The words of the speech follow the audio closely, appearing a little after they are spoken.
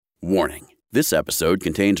Warning: this episode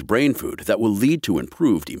contains brain food that will lead to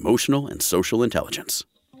improved emotional and social intelligence.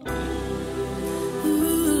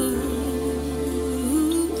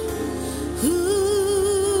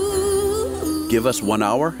 Give us 1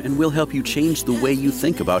 hour and we'll help you change the way you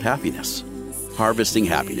think about happiness. Harvesting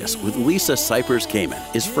Happiness with Lisa Cypers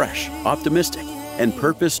Kamen is fresh, optimistic, and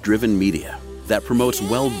purpose-driven media that promotes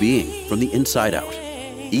well-being from the inside out.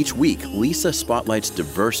 Each week, Lisa spotlights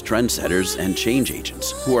diverse trendsetters and change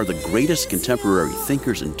agents who are the greatest contemporary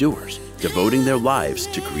thinkers and doers, devoting their lives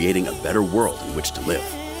to creating a better world in which to live.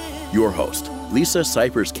 Your host, Lisa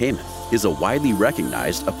Cypers Kamen, is a widely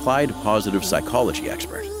recognized applied positive psychology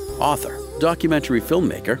expert, author, documentary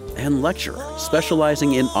filmmaker, and lecturer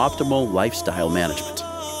specializing in optimal lifestyle management.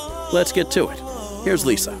 Let's get to it. Here's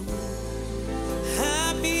Lisa.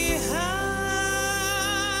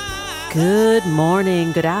 Good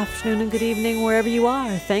morning, good afternoon, and good evening, wherever you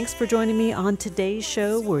are. Thanks for joining me on today's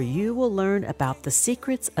show, where you will learn about the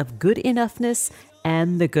secrets of good enoughness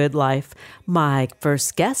and the good life. My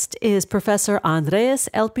first guest is Professor Andres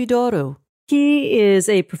Elpidoro. He is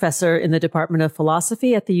a professor in the Department of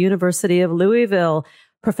Philosophy at the University of Louisville.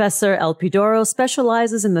 Professor Elpidoro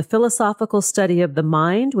specializes in the philosophical study of the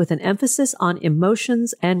mind with an emphasis on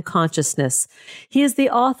emotions and consciousness. He is the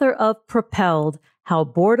author of Propelled: How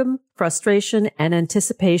Boredom, Frustration, and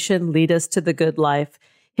Anticipation Lead Us to the Good Life.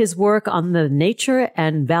 His work on the nature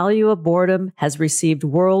and value of boredom has received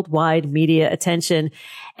worldwide media attention.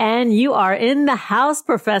 And you are in the house,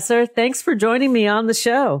 Professor. Thanks for joining me on the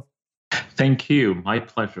show. Thank you. My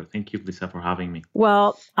pleasure. Thank you, Lisa, for having me.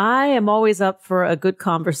 Well, I am always up for a good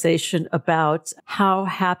conversation about how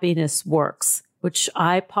happiness works, which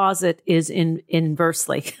I posit is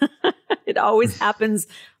inversely. It always happens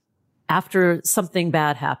after something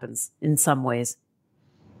bad happens in some ways.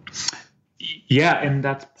 Yeah, and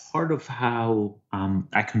that's part of how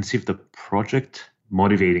I conceived the project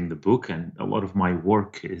motivating the book. And a lot of my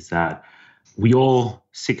work is that we all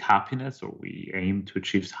seek happiness, or we aim to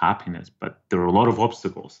achieve happiness, but there are a lot of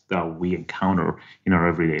obstacles that we encounter in our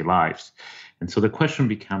everyday lives. And so the question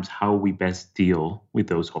becomes how we best deal with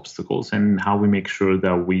those obstacles and how we make sure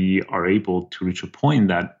that we are able to reach a point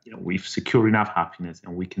that we've secured enough happiness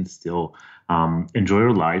and we can still enjoy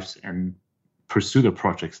our lives and pursue the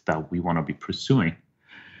projects that we want to be pursuing.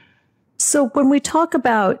 So when we talk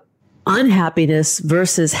about unhappiness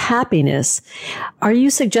versus happiness, are you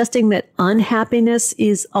suggesting that unhappiness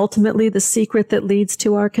is ultimately the secret that leads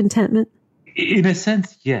to our contentment? In a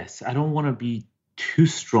sense, yes. I don't want to be too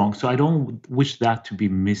strong. So I don't wish that to be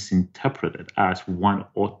misinterpreted as one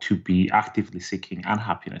ought to be actively seeking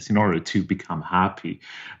unhappiness in order to become happy.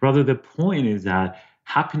 Rather, the point is that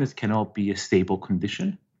happiness cannot be a stable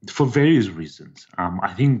condition for various reasons.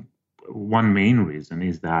 I think one main reason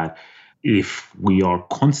is that if we are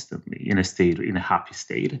constantly in a happy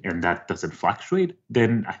state, and that doesn't fluctuate,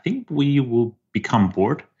 then I think we will become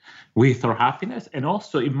bored with our happiness. And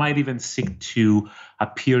also it might even seek to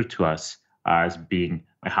appear to us as being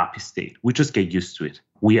a happy state. We just get used to it.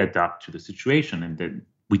 We adapt to the situation, and then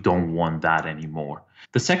we don't want that anymore.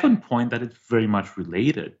 The second point that is very much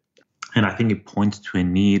related, and I think it points to a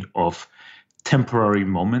need of temporary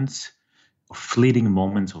moments or fleeting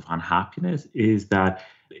moments of unhappiness, is that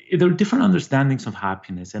there are different understandings of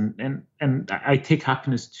happiness. And I take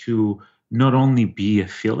happiness to not only be a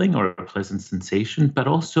feeling or a pleasant sensation, but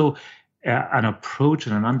also an approach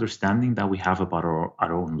and an understanding that we have about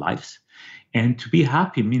our own lives. And to be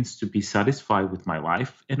happy means to be satisfied with my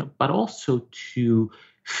life, but also to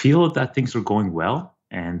feel that things are going well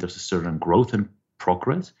and there's a certain growth and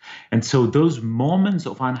progress. And so those moments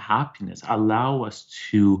of unhappiness allow us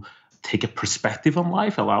to take a perspective on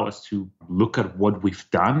life, allow us to look at what we've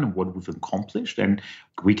done, what we've accomplished. And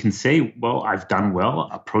we can say, well, I've done well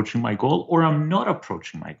approaching my goal, or I'm not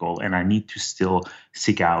approaching my goal, and I need to still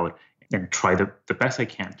seek out and try the best I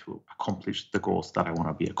can to accomplish the goals that I want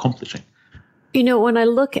to be accomplishing. You know, when I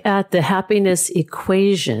look at the happiness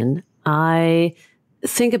equation, I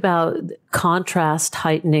think about contrast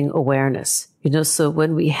heightening awareness. So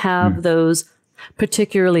when we have those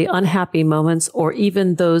particularly unhappy moments, or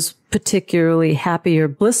even those particularly happy or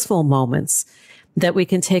blissful moments that we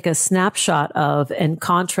can take a snapshot of and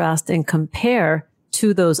contrast and compare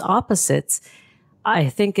to those opposites, I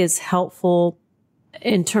think is helpful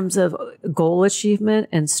in terms of goal achievement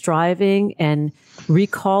and striving and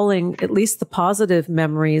recalling at least the positive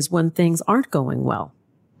memories when things aren't going well.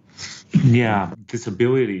 Yeah, this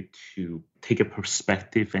ability to take a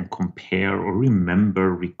perspective and compare or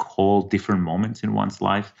recall different moments in one's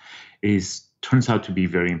life turns out to be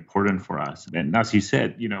very important for us. And as you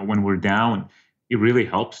said, when we're down, it really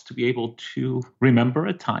helps to be able to remember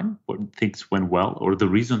a time when things went well or the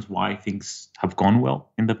reasons why things have gone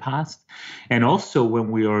well in the past. And also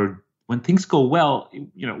when things go well,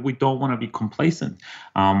 we don't want to be complacent.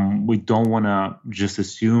 We don't want to just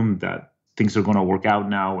assume that things are going to work out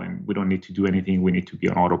now and we don't need to do anything. We need to be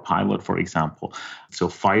on autopilot, for example. So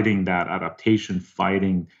fighting that adaptation,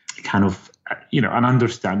 fighting kind of, an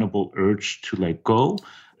understandable urge to let go,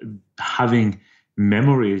 having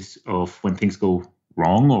memories of when things go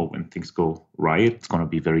wrong or when things go right, it's going to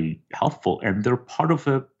be very helpful. And they're part of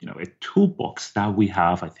a toolbox that we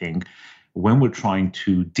have, I think, when we're trying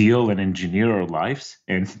to deal and engineer our lives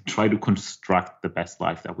and try to construct the best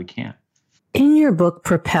life that we can. In your book,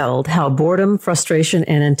 Propelled, How Boredom, Frustration,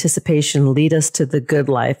 and Anticipation Lead Us to the Good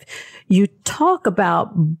Life, you talk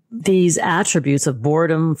about these attributes of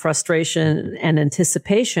boredom, frustration, and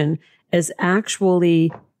anticipation as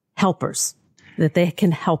actually helpers, that they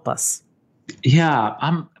can help us. Yeah,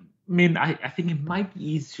 I think it might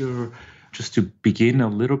be easier just to begin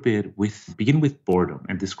with boredom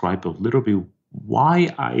and describe a little bit why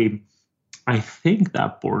I think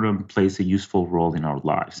that boredom plays a useful role in our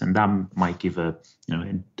lives, and that might give a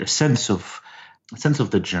sense of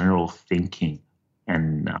the general thinking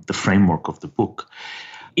and the framework of the book.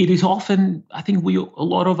 It is often, I think a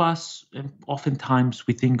lot of us, oftentimes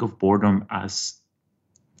we think of boredom as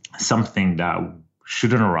something that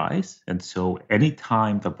shouldn't arise. And so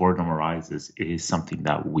anytime that boredom arises, it is something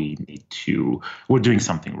that we're doing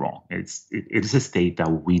something wrong. It is a state that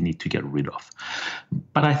we need to get rid of.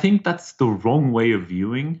 But I think that's the wrong way of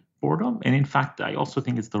viewing boredom. And in fact, I also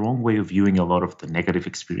think it's the wrong way of viewing a lot of the negative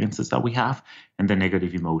experiences that we have and the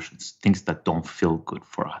negative emotions, things that don't feel good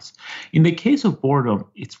for us. In the case of boredom,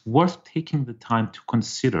 it's worth taking the time to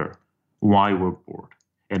consider why we're bored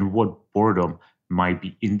and what boredom might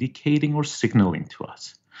be indicating or signaling to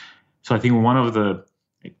us. So I think one of the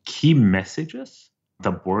key messages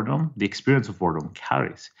that the experience of boredom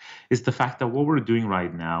carries is the fact that what we're doing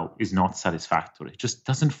right now is not satisfactory. It just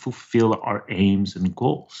doesn't fulfill our aims and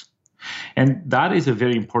goals. And that is a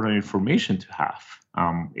very important information to have.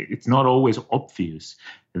 It's not always obvious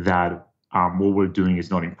that what we're doing is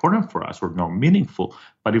not important for us or not meaningful.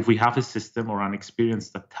 But if we have a system or an experience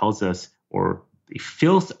that tells us or it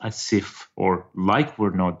feels as if or like we're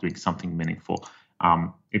not doing something meaningful,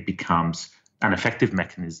 it becomes an effective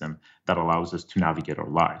mechanism that allows us to navigate our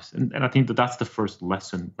lives. And I think that that's the first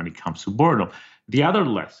lesson when it comes to boredom. The other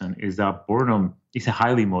lesson is that boredom is a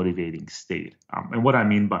highly motivating state. And what I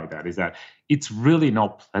mean by that is that it's really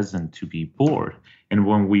not pleasant to be bored. And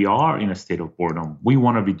when we are in a state of boredom, we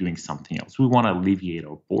want to be doing something else. We want to alleviate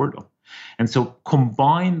our boredom. And so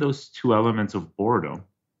combine those two elements of boredom,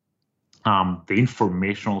 the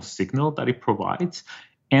informational signal that it provides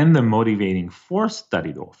and the motivating force that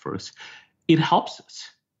it offers, it helps us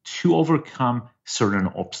to overcome certain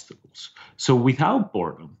obstacles. So without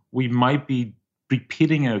boredom, we might be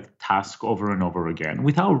repeating a task over and over again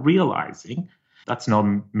without realizing that's not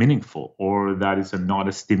meaningful or that is not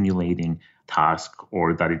a stimulating task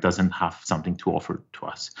or that it doesn't have something to offer to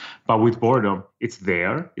us. But with boredom, it's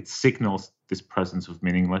there, it signals this presence of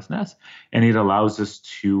meaninglessness, and it allows us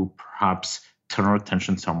to perhaps turn our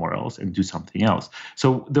attention somewhere else and do something else.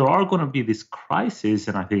 So there are going to be these crises,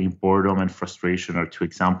 and I think boredom and frustration are two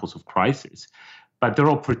examples of crises, but there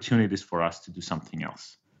are opportunities for us to do something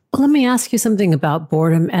else. Let me ask you something about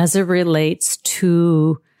boredom as it relates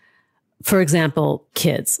to, for example,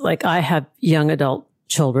 kids. Like I have young adult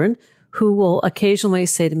children who will occasionally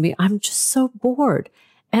say to me, I'm just so bored.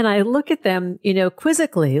 And I look at them,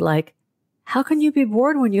 quizzically, like, how can you be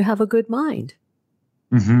bored when you have a good mind?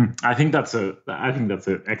 Mm-hmm. I think that's an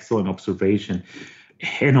excellent observation.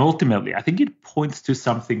 And ultimately, I think it points to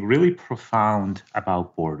something really profound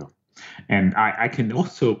about boredom. And I can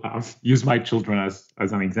also use my children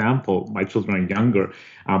as an example. My children are younger,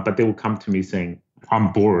 but they will come to me saying,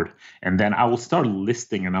 I'm bored. And then I will start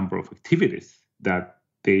listing a number of activities that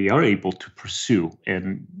they are able to pursue.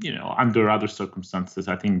 And, under other circumstances,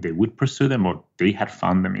 I think they would pursue them or they had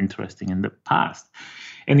found them interesting in the past.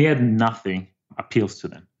 And yet nothing appeals to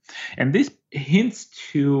them. And this hints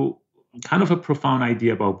to kind of a profound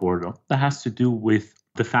idea about boredom that has to do with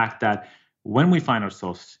the fact that when we find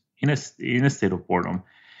ourselves in a state of boredom,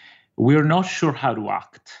 we are not sure how to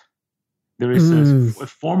act. There is a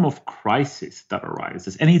form of crisis that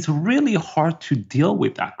arises, and it's really hard to deal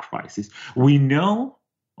with that crisis. We know,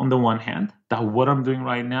 on the one hand, that what I'm doing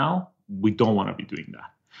right now, we don't want to be doing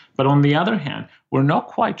that. But on the other hand, we're not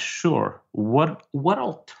quite sure what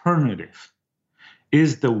alternative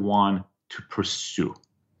is the one to pursue.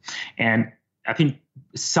 And I think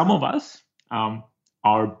some of us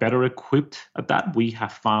are better equipped at that. We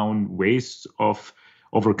have found ways of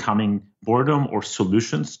overcoming boredom or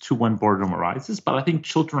solutions to when boredom arises. But I think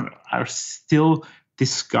children are still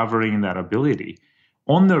discovering that ability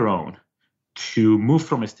on their own to move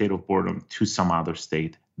from a state of boredom to some other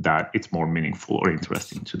state that it's more meaningful or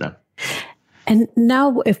interesting to them. And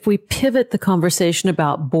now if we pivot the conversation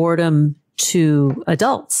about boredom to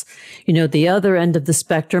adults, the other end of the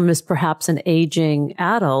spectrum is perhaps an aging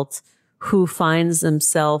adult who finds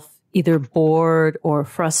themselves either bored or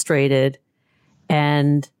frustrated,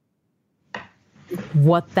 and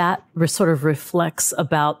what that sort of reflects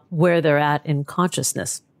about where they're at in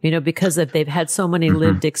consciousness, because they've had so many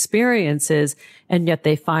lived experiences, and yet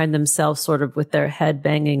they find themselves sort of with their head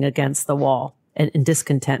banging against the wall and in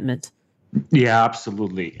discontentment. Yeah,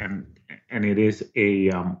 absolutely. And it is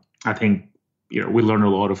I think, we learned a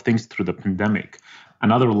lot of things through the pandemic.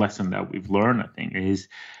 Another lesson that we've learned, I think, is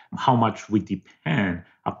how much we depend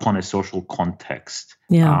upon a social context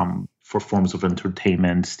for forms of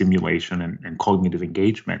entertainment, stimulation, and cognitive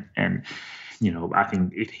engagement. And, I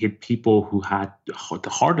think it hit people who had the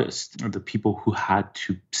hardest, the people who had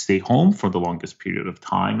to stay home for the longest period of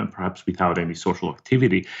time and perhaps without any social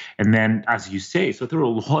activity. And then, as you say, so there are a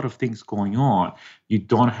lot of things going on. You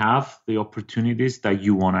don't have the opportunities that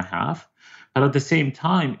you want to have. But at the same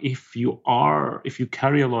time, if you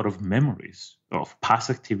carry a lot of memories of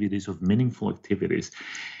past activities, of meaningful activities,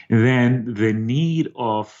 then the need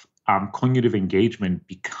of cognitive engagement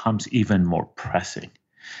becomes even more pressing.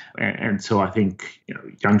 And so I think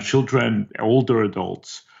young children, older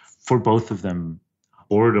adults, for both of them,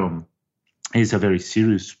 boredom is a very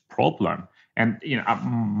serious problem. And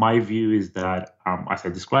my view is that, as I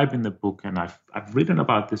describe in the book, and I've written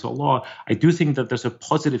about this a lot, I do think that there's a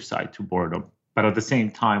positive side to boredom, but at the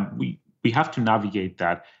same time, we have to navigate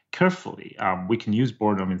that carefully. We can use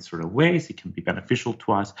boredom in certain ways; it can be beneficial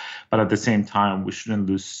to us, but at the same time, we shouldn't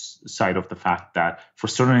lose sight of the fact that for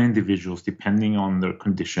certain individuals, depending on their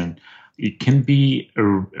condition, it can be a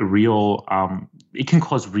real. It can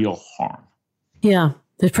cause real harm. Yeah,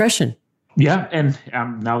 depression. Yeah, and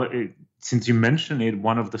now since you mentioned it,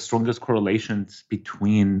 one of the strongest correlations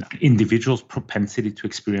between individuals' propensity to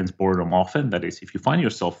experience boredom often, that is, if you find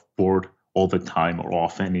yourself bored all the time or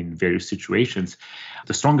often in various situations,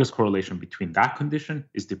 the strongest correlation between that condition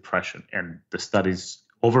is depression. And the studies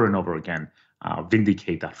over and over again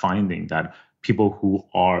vindicate that finding, that people who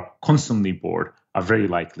are constantly bored are very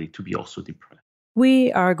likely to be also depressed.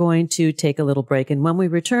 We are going to take a little break, and when we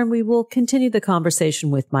return, we will continue the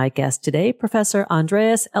conversation with my guest today, Professor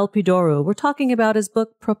Andreas Elpidourou. We're talking about his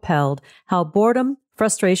book, Propelled, How Boredom,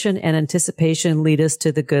 Frustration, and Anticipation Lead Us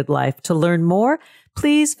to the Good Life. To learn more,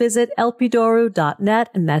 please visit elpidourou.net,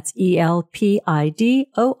 and that's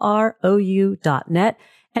ELPIDOROU.net.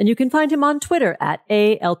 And you can find him on Twitter at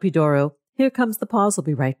 @Elpidourou. Here comes the pause. We'll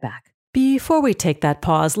be right back. Before we take that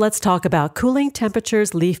pause, let's talk about cooling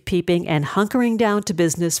temperatures, leaf peeping, and hunkering down to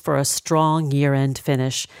business for a strong year-end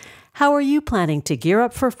finish. How are you planning to gear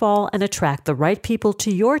up for fall and attract the right people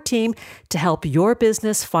to your team to help your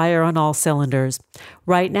business fire on all cylinders?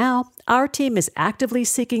 Right now, our team is actively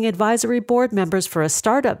seeking advisory board members for a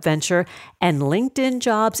startup venture, and LinkedIn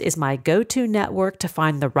Jobs is my go-to network to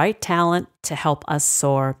find the right talent to help us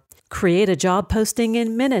soar. Create a job posting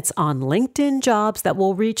in minutes on LinkedIn Jobs that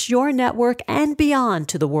will reach your network and beyond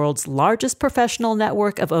to the world's largest professional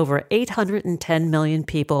network of over 810 million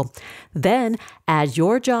people. Then add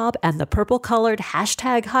your job and the purple-colored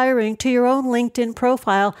 #hiring to your own LinkedIn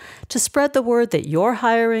profile to spread the word that you're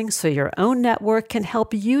hiring so your own network can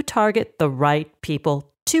help you target the right people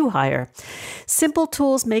to hire. Simple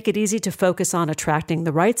tools make it easy to focus on attracting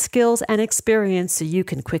the right skills and experience so you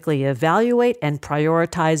can quickly evaluate and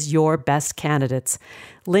prioritize your best candidates.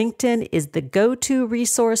 LinkedIn is the go-to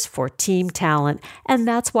resource for team talent, and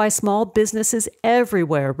that's why small businesses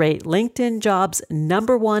everywhere rate LinkedIn Jobs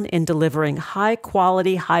 #1 in delivering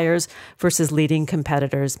high-quality hires versus leading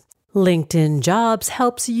competitors. LinkedIn Jobs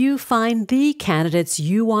helps you find the candidates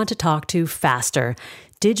you want to talk to faster.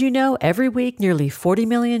 Did you know every week nearly 40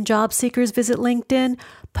 million job seekers visit LinkedIn?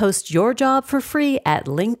 Post your job for free at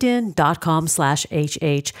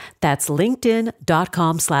linkedin.com/HH. That's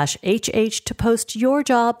linkedin.com/HH to post your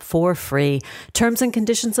job for free. Terms and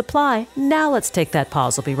conditions apply. Now let's take that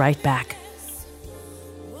pause. We'll be right back.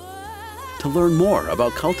 To learn more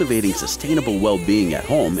about cultivating sustainable well-being at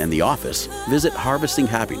home and the office, visit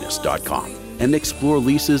harvestinghappiness.com and explore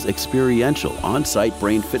Lisa's experiential on-site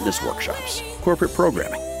brain fitness workshops, corporate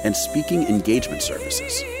programming, and speaking engagement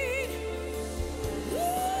services.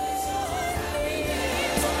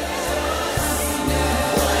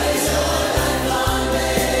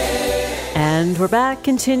 And we're back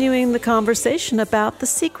continuing the conversation about the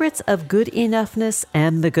secrets of good enoughness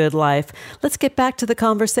and the good life. Let's get back to the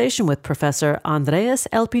conversation with Professor Andreas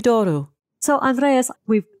Elpidoru. So Andreas,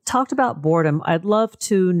 we've talked about boredom. I'd love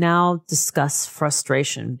to now discuss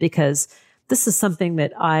frustration because this is something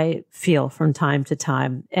that I feel from time to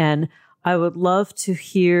time. And I would love to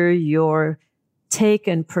hear your take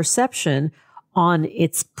and perception on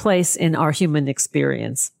its place in our human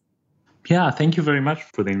experience. Yeah, thank you very much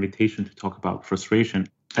for the invitation to talk about frustration.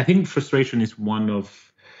 I think frustration is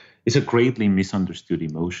a greatly misunderstood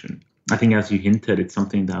emotion. I think, as you hinted, it's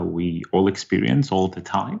something that we all experience all the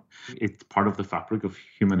time. It's part of the fabric of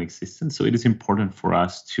human existence. So it is important for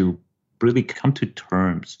us to really come to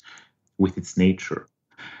terms with its nature.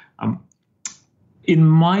 In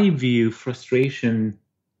my view, frustration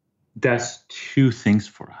does two things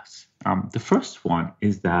for us. The first one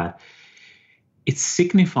is that it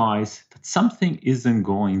signifies that something isn't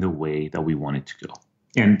going the way that we want it to go.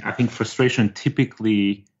 And I think frustration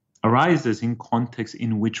typically arises in contexts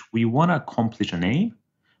in which we want to accomplish an aim,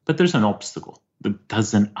 but there's an obstacle that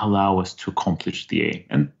doesn't allow us to accomplish the aim.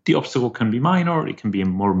 And the obstacle can be minor, it can be a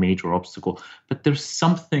more major obstacle, but there's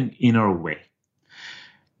something in our way.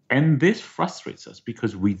 And this frustrates us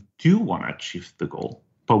because we do want to achieve the goal,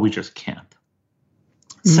 but we just can't.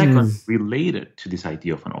 Second, related to this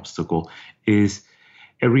idea of an obstacle is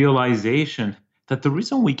a realization that the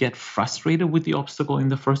reason we get frustrated with the obstacle in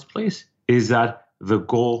the first place is that the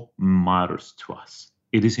goal matters to us.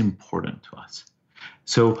 It is important to us.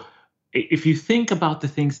 So if you think about the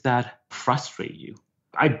things that frustrate you,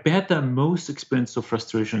 I bet that most experiences of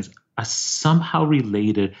frustrations are somehow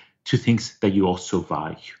related to things that you also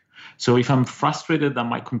value. So if I'm frustrated that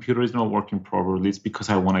my computer is not working properly, it's because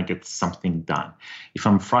I want to get something done. If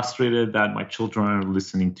I'm frustrated that my children are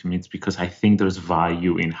listening to me, it's because I think there's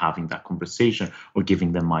value in having that conversation or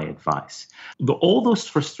giving them my advice. All those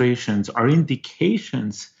frustrations are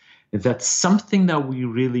indications that something that we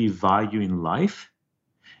really value in life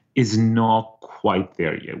is not quite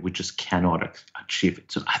there yet. We just cannot achieve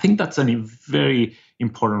it. So I think that's a very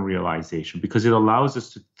important realization because it allows us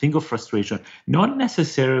to think of frustration not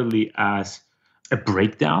necessarily as a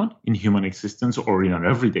breakdown in human existence or in our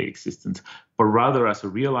everyday existence, but rather as a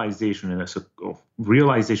realization and as a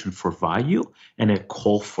realization for value and a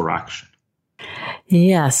call for action.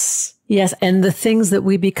 Yes. And the things that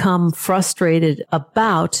we become frustrated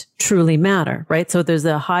about truly matter, right? So there's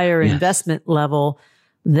a higher investment level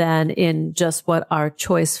than in just what our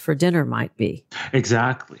choice for dinner might be.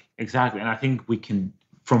 Exactly. And I think we can,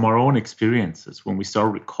 from our own experiences, when we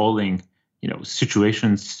start recalling,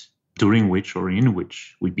 situations during which or in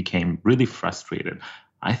which we became really frustrated,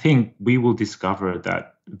 I think we will discover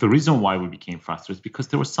that the reason why we became frustrated is because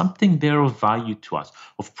there was something there of value to us,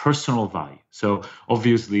 of personal value. So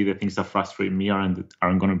obviously the things that frustrate me aren't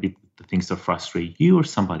going to be the things that frustrate you or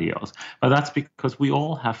somebody else. But that's because we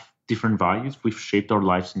all have different values. We've shaped our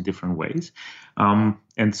lives in different ways.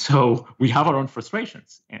 And so we have our own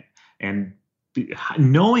frustrations. And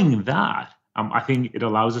knowing that, I think it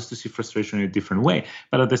allows us to see frustration in a different way.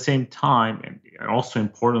 But at the same time, and also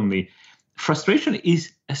importantly, frustration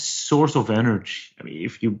is a source of energy. I mean,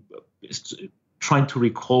 if you trying to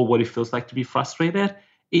recall what it feels like to be frustrated,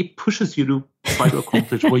 it pushes you to try to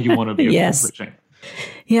accomplish what you want to be accomplishing.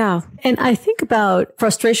 Yeah. And I think about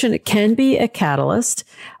frustration, it can be a catalyst.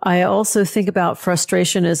 I also think about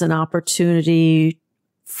frustration as an opportunity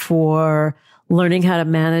for learning how to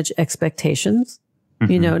manage expectations,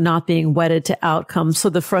 not being wedded to outcomes.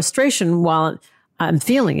 So the frustration, while I'm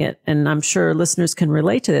feeling it, and I'm sure listeners can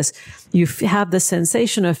relate to this, you have the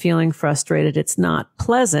sensation of feeling frustrated. It's not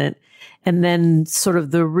pleasant. And then sort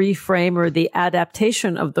of the reframe or the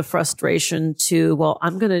adaptation of the frustration to, well,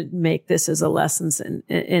 I'm going to make this as a lesson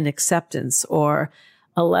in acceptance or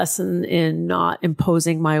a lesson in not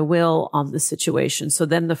imposing my will on the situation. So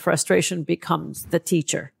then the frustration becomes the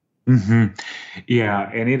teacher. Mm-hmm.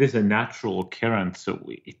 Yeah, and it is a natural occurrence, so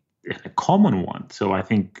a common one. So I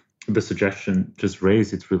think the suggestion just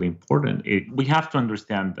raised, it's really important. We have to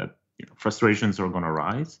understand that frustrations are going to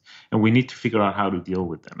rise, and we need to figure out how to deal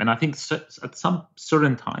with them. And I think at some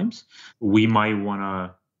certain times, we might want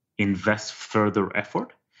to invest further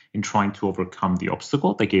effort in trying to overcome the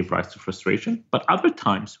obstacle that gave rise to frustration. But other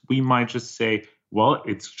times, we might just say, well,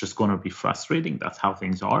 it's just going to be frustrating. That's how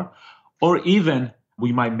things are. Or even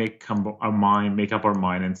we might make up our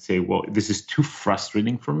mind and say, well, this is too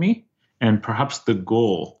frustrating for me. And perhaps the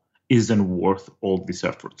goal isn't worth all this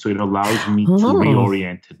effort. So it allows me to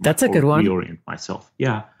reorient myself.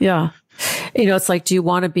 Yeah. Yeah. It's like, do you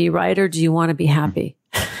want to be right or do you want to be happy?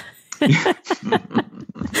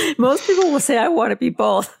 Most people will say, I want to be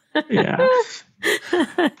both. Yeah.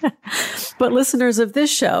 But listeners of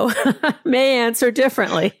this show may answer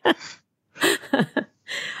differently.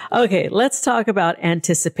 Okay, let's talk about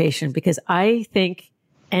anticipation, because I think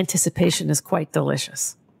anticipation is quite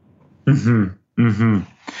delicious. Mm-hmm. Mm-hmm.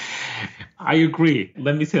 I agree.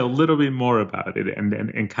 Let me say a little bit more about it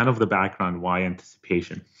and kind of the background why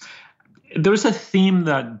anticipation. There's a theme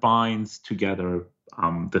that binds together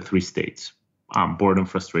the three states, boredom,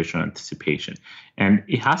 frustration, anticipation. And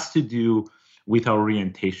it has to do with our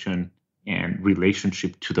orientation and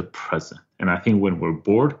relationship to the present. And I think when we're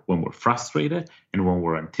bored, when we're frustrated, and when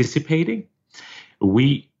we're anticipating,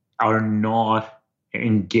 we are not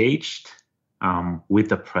engaged with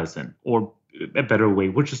the present, or a better way,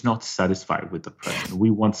 we're just not satisfied with the present.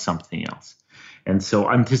 We want something else. And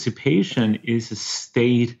so anticipation is a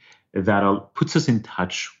state that puts us in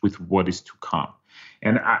touch with what is to come.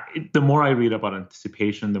 And the more I read about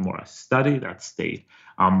anticipation, the more I study that state,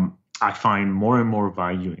 I find more and more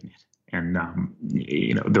value in it. And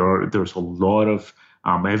there's a lot of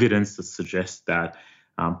evidence that suggests that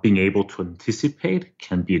being able to anticipate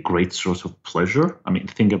can be a great source of pleasure. I mean,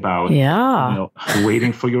 think about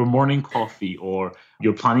waiting for your morning coffee, or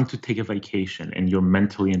you're planning to take a vacation and you're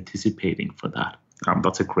mentally anticipating for that.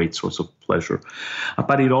 That's a great source of pleasure.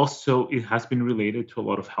 But it has been related to a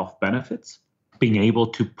lot of health benefits. Being able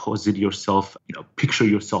to posit yourself, picture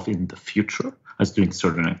yourself in the future as doing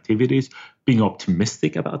certain activities, being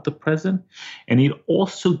optimistic about the present. And it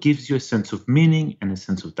also gives you a sense of meaning and a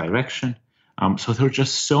sense of direction. So there are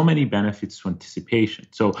just so many benefits to anticipation.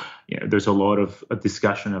 So there's a lot of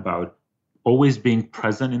discussion about always being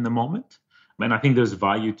present in the moment. And I think there's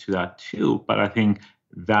value to that too. But I think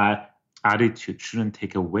that attitude shouldn't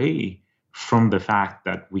take away from the fact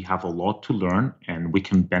that we have a lot to learn and we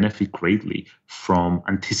can benefit greatly from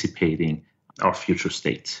anticipating our future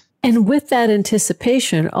states. And with that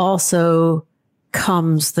anticipation also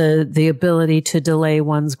comes the ability to delay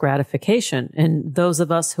one's gratification. And those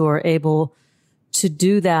of us who are able to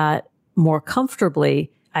do that more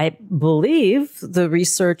comfortably, I believe the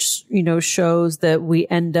research, shows that we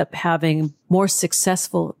end up having more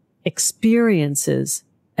successful experiences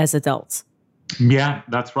as adults. Yeah,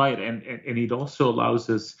 that's right. And it also allows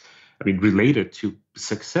us, related to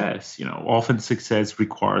success, often success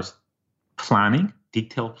requires planning,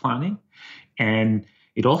 detailed planning, and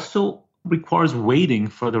it also requires waiting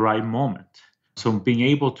for the right moment. So being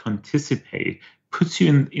able to anticipate puts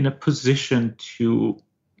you in a better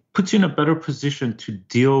position to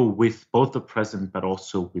deal with both the present but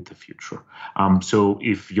also with the future. So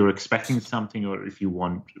if you're expecting something, or if you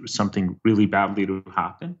want something really badly to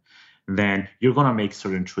happen, then you're going to make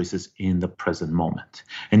certain choices in the present moment.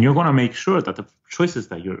 And you're going to make sure that the choices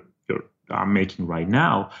that you're making right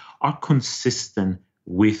now are consistent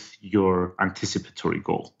with your anticipatory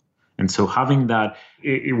goal. And so having that,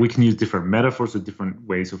 we can use different metaphors or different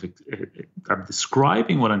ways of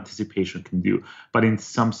describing what anticipation can do. But in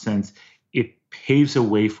some sense, it paves a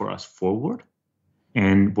way for us forward.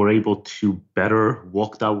 And we're able to better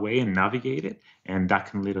walk that way and navigate it. And that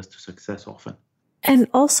can lead us to success often. And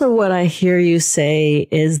also what I hear you say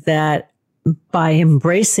is that by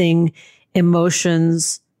embracing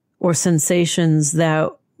emotions or sensations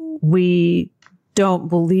that we don't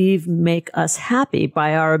believe make us happy,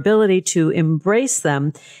 by our ability to embrace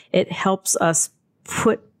them, it helps us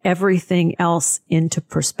put everything else into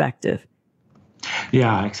perspective.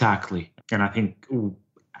 Yeah, exactly. And I think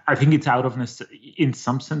it's out of in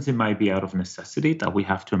some sense, it might be out of necessity that we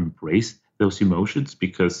have to embrace those emotions,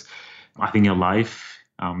 because I think a life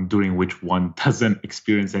during which one doesn't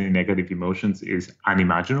experience any negative emotions is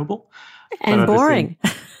unimaginable. And boring.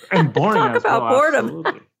 And boring. Talk about boredom.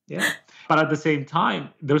 Absolutely. Yeah. But at the same time,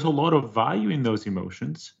 there's a lot of value in those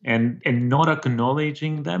emotions, and not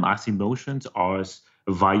acknowledging them as emotions, as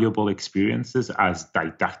valuable experiences, as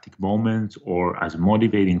didactic moments, or as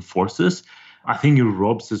motivating forces, I think it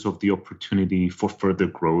robs us of the opportunity for further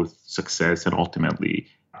growth, success, and ultimately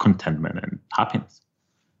contentment and happiness.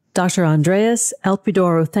 Dr. Andreas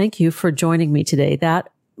Elpidoro, thank you for joining me today.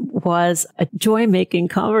 That was a joy-making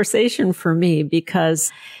conversation for me,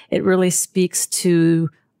 because it really speaks to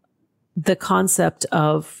the concept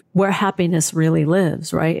of where happiness really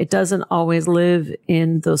lives, right? It doesn't always live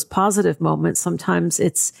in those positive moments. Sometimes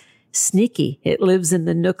it's sneaky. It lives in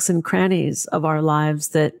the nooks and crannies of our lives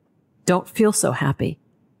that don't feel so happy.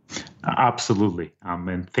 Absolutely.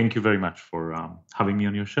 And thank you very much for having me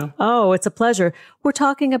on your show. Oh, it's a pleasure. We're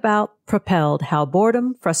talking about Propelled, how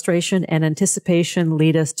boredom, frustration, and anticipation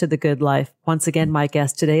lead us to the good life. Once again, my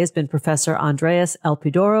guest today has been Professor Andreas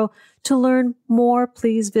Elpidoro. To learn more,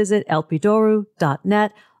 please visit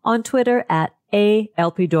elpidoro.net, on Twitter at A.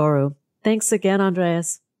 Elpidoru. Thanks again,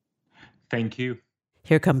 Andreas. Thank you.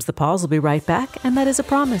 Here comes the pause. We'll be right back, and that is a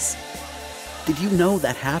promise. Did you know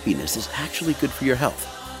that happiness is actually good for your health?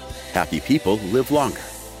 Happy people live longer,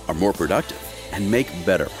 are more productive, and make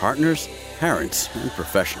better partners, parents, and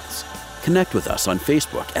professionals. Connect with us on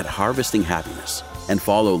Facebook at Harvesting Happiness and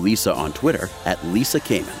follow Lisa on Twitter at Lisa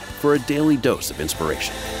Kamen for a daily dose of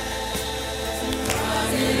inspiration.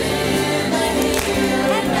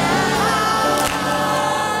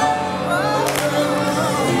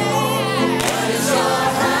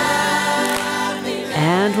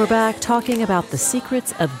 And we're back talking about the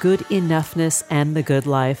secrets of good enoughness and the good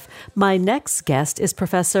life. My next guest is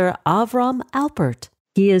Professor Avram Alpert.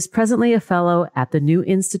 He is presently a fellow at the New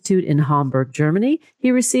Institute in Hamburg, Germany.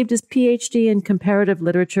 He received his PhD in comparative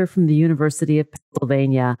literature from the University of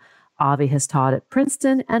Pennsylvania. Avi has taught at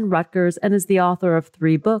Princeton and Rutgers and is the author of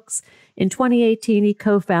 3 books. In 2018, he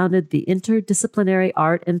co-founded the Interdisciplinary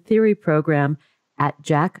Art and Theory program at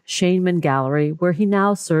Jack Shainman Gallery, where he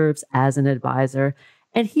now serves as an advisor.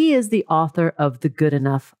 And he is the author of The Good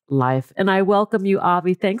Enough Life. And I welcome you,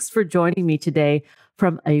 Avi. Thanks for joining me today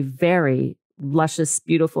from a very luscious,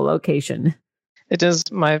 beautiful location. It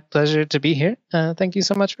is my pleasure to be here. Thank you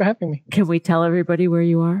so much for having me. Can we tell everybody where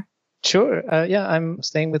you are? Sure. I'm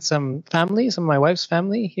staying with some family, some of my wife's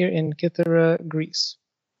family here in Kythera, Greece.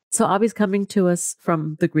 So Avi's coming to us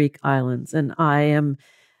from the Greek islands, and I am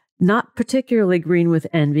not particularly green with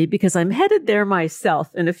envy because I'm headed there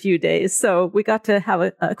myself in a few days. So we got to have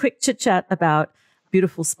a quick chit chat about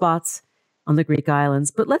beautiful spots on the Greek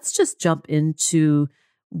islands. But let's just jump into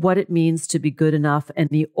what it means to be good enough and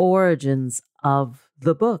the origins of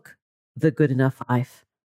the book, The Good Enough Life.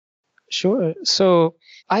 Sure. So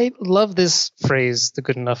I love this phrase, The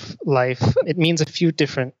Good Enough Life. It means a few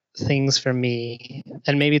different things for me,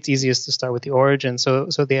 and maybe it's easiest to start with the origin. So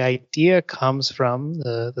the idea comes from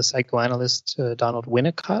the psychoanalyst Donald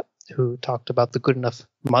Winnicott, who talked about the good enough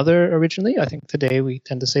mother originally. I think today we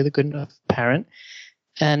tend to say the good enough parent.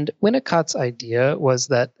 And Winnicott's idea was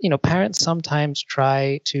that, parents sometimes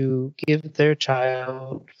try to give their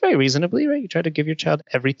child very reasonably, right? You try to give your child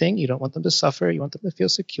everything. You don't want them to suffer. You want them to feel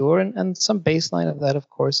secure. And some baseline of that, of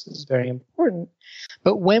course, is very important.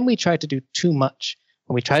 But when we try to do too much,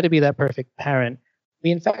 when we try to be that perfect parent,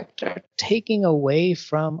 we in fact are taking away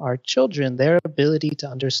from our children their ability to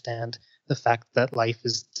understand the fact that life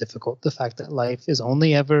is difficult, the fact that life is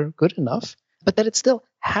only ever good enough, but that it still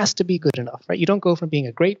has to be good enough, right? You don't go from being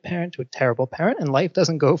a great parent to a terrible parent, and life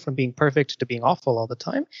doesn't go from being perfect to being awful all the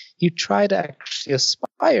time. You try to actually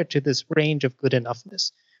aspire to this range of good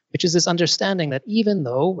enoughness, which is this understanding that even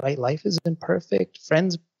though, right, life is imperfect,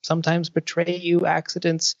 friends sometimes betray you,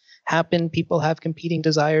 accidents happen, people have competing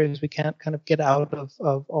desires, we can't kind of get out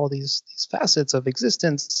of all these facets of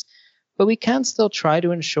existence, but we can still try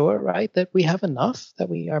to ensure, right, that we have enough, that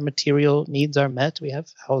our material needs are met. We have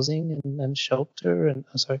housing and shelter, and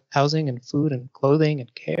housing and food and clothing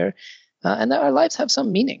and care, and that our lives have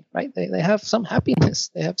some meaning, right? They have some happiness,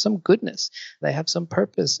 they have some goodness, they have some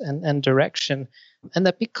purpose and direction, and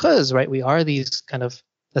that because, right, we are these kind of,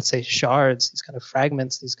 let's say, shards, these kind of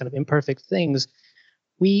fragments, these kind of imperfect things,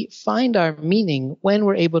 we find our meaning when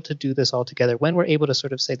we're able to do this all together, when we're able to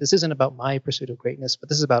sort of say, this isn't about my pursuit of greatness, but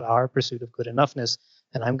this is about our pursuit of good enoughness.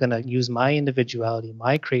 And I'm going to use my individuality,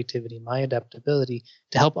 my creativity, my adaptability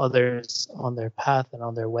to help others on their path and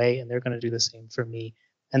on their way. And they're going to do the same for me.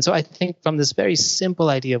 And so I think from this very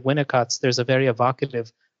simple idea of Winnicott's, there's a very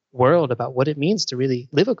evocative world about what it means to really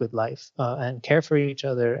live a good life and care for each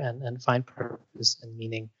other and find purpose and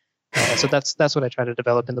meaning. So that's what I try to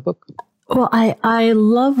develop in the book. Well, I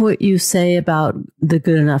love what you say about the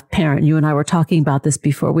good enough parent. You and I were talking about this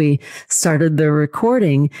before we started the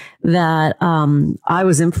recording, that I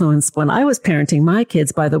was influenced when I was parenting my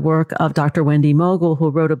kids by the work of Dr. Wendy Mogul, who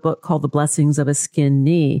wrote a book called The Blessings of a Skinned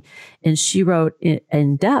Knee. And she wrote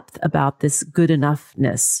in depth about this good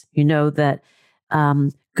enoughness, that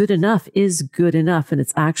good enough is good enough, and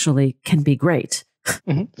it's actually can be great.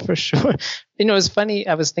 For sure. It's funny.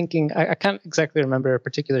 I was thinking, I can't exactly remember a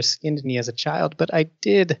particular skinned knee as a child, but I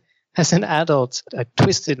did, as an adult, I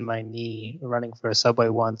twisted my knee running for a subway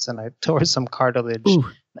once, and I tore some cartilage. Ooh.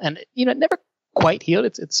 And, it never quite healed.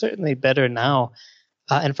 It's certainly better now.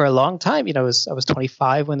 And for a long time, I was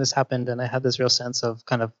 25 when this happened, and I had this real sense of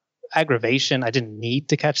kind of aggravation. I didn't need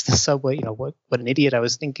to catch the subway. What an idiot I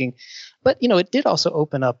was thinking. But, it did also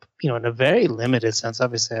open up, in a very limited sense.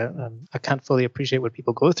 Obviously, I can't fully appreciate what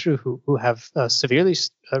people go through who have severely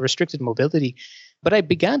restricted mobility. But I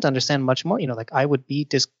began to understand much more, I would be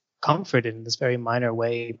discomforted in this very minor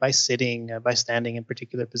way by sitting, by standing in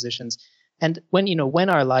particular positions. And when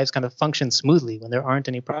our lives kind of function smoothly, when there aren't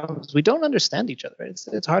any problems, we don't understand each other.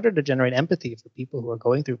 It's harder to generate empathy for people who are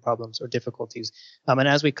going through problems or difficulties. And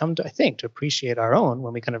as we come to, I think, to appreciate our own,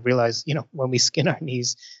 when we kind of realize, when we skin our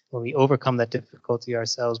knees, when we overcome that difficulty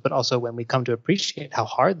ourselves, but also when we come to appreciate how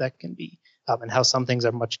hard that can be, and how some things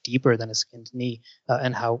are much deeper than a skinned knee,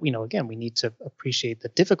 and how, again, we need to appreciate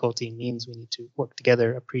that difficulty means we need to work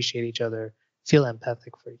together, appreciate each other, feel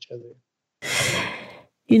empathic for each other.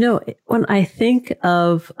 When I think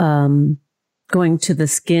of going to the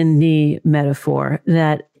skin knee metaphor,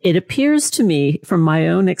 that it appears to me from my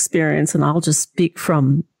own experience, and I'll just speak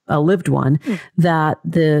from a lived one, that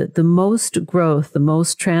the most growth, the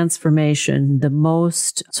most transformation, the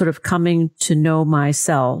most sort of coming to know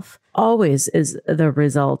myself always is the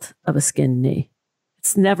result of a skinned knee.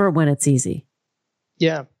 It's never when it's easy.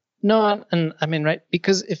 Yeah. No, and I mean, right,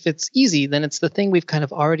 because if it's easy, then it's the thing we've kind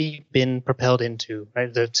of already been propelled into,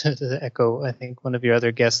 right? To echo, I think, one of your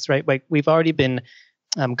other guests, right? Like we've already been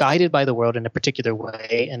guided by the world in a particular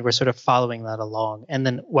way, and we're sort of following that along. And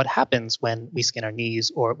then what happens when we skin our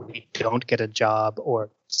knees, or we don't get a job,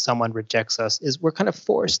 or someone rejects us, is we're kind of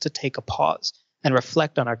forced to take a pause and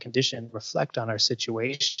reflect on our condition, reflect on our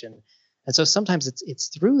situation. And so sometimes it's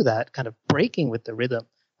through that kind of breaking with the rhythm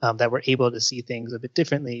that we're able to see things a bit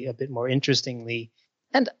differently, a bit more interestingly.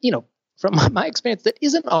 And, from my experience, that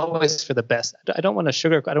isn't always for the best. I don't want to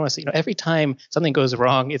sugarcoat. I don't want to say, every time something goes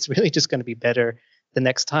wrong, it's really just going to be better the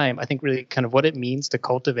next time. I think really kind of what it means to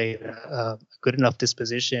cultivate a good enough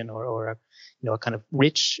disposition, or a kind of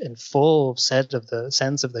rich and full sense of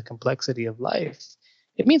the complexity of life.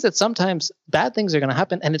 It means that sometimes bad things are going to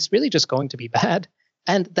happen, and it's really just going to be bad.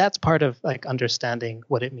 And that's part of like understanding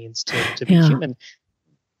what it means to be human.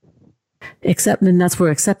 And that's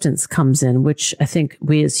where acceptance comes in, which I think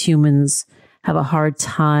we as humans have a hard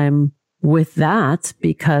time with that,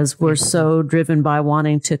 because we're so driven by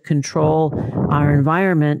wanting to control our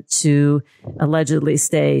environment to allegedly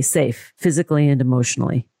stay safe physically and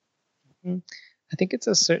emotionally. I think it's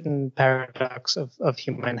a certain paradox of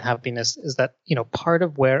human happiness, is that, part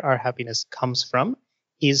of where our happiness comes from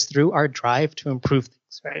is through our drive to improve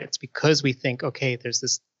things, right? It's because we think, okay, there's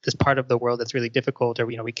this part of the world that's really difficult, or,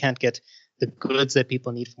 we can't get the goods that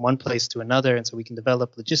people need from one place to another. And so we can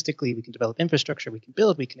develop logistically, we can develop infrastructure, we can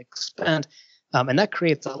build, we can expand. And that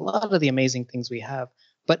creates a lot of the amazing things we have.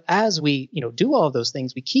 But as we, do all of those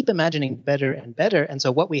things, we keep imagining better and better. And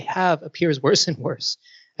so what we have appears worse and worse.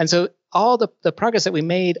 And so all the progress that we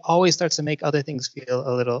made always starts to make other things feel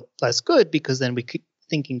a little less good, because then we keep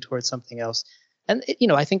thinking towards something else. And,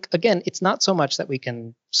 I think, again, it's not so much that we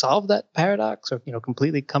can solve that paradox or,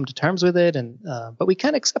 completely come to terms with it. But we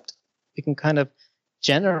can accept it. We can kind of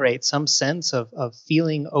generate some sense of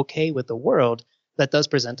feeling okay with the world that does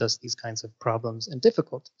present us these kinds of problems and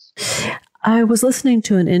difficulties. I was listening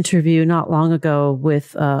to an interview not long ago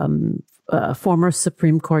with former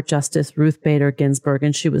Supreme Court Justice Ruth Bader Ginsburg,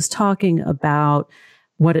 and she was talking about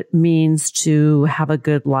what it means to have a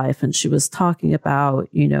good life. And she was talking about,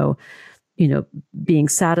 being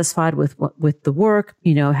satisfied with the work,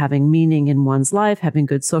 having meaning in one's life, having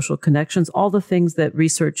good social connections, all the things that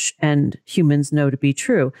research and humans know to be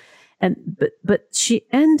true. But she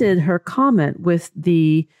ended her comment with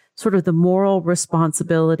the sort of the moral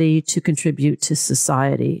responsibility to contribute to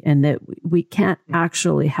society, and that we can't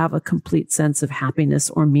actually have a complete sense of happiness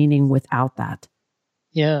or meaning without that.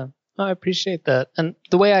 Yeah. I appreciate that. And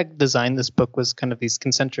the way I designed this book was kind of these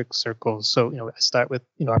concentric circles. So, I start with,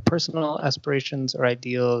 our personal aspirations or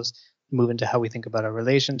ideals, move into how we think about our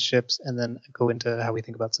relationships, and then go into how we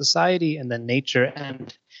think about society and then nature.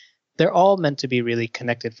 And they're all meant to be really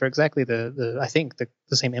connected for exactly I think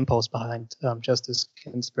the same impulse behind Justice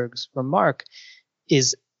Ginsburg's remark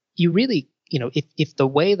is you really, if the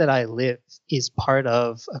way that I live is part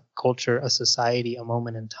of a culture, a society, a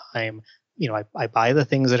moment in time, I buy the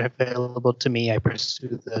things that are available to me. I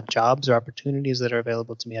pursue the jobs or opportunities that are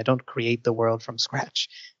available to me. I don't create the world from scratch.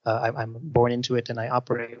 I'm born into it and I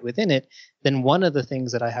operate within it. Then one of the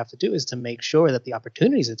things that I have to do is to make sure that the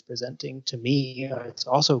opportunities it's presenting to me, it's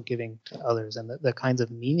also giving to others, and the kinds of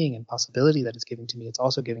meaning and possibility that it's giving to me, it's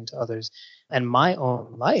also giving to others. And my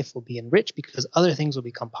own life will be enriched because other things will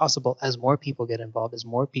become possible as more people get involved, as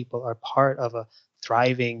more people are part of a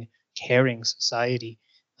thriving, caring society.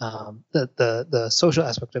 The social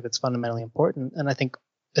aspect of it's fundamentally important. And I think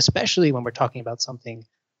especially when we're talking about something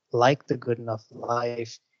like the good enough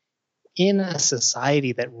life in a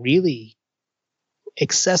society that really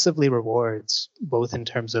excessively rewards, both in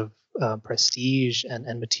terms of prestige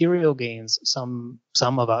and material gains, some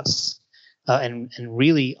of us, and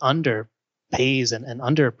really underpays and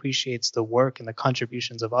underappreciates the work and the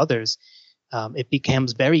contributions of others. it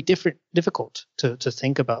becomes very difficult to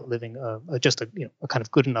think about living just a kind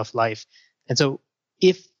of good enough life. And so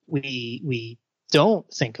if we don't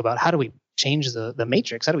think about how do we change the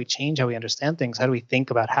matrix, how do we change how we understand things, how do we think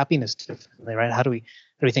about happiness differently, right? How do we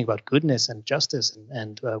think about goodness and justice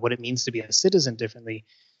and what it means to be a citizen differently?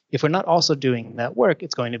 If we're not also doing that work,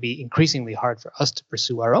 it's going to be increasingly hard for us to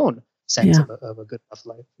pursue our own sense of a good enough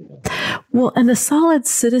life. Well, and a solid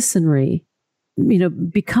citizenry,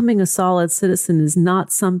 becoming a solid citizen is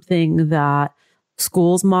not something that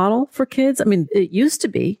schools model for kids. I mean, it used to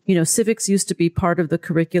be, civics used to be part of the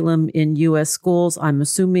curriculum in U.S. schools. I'm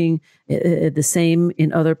assuming the same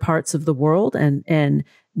in other parts of the world and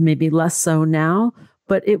maybe less so now,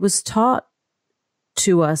 but it was taught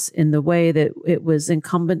to us in the way that it was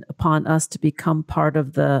incumbent upon us to become part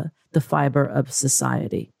of the fiber of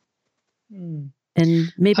society. And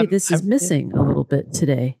maybe this is missing a little bit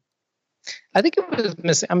today. I think it was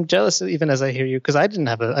missing. I'm jealous even as I hear you, because I didn't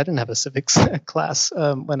have a civics class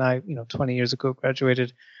when I 20 years ago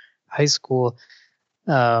graduated high school.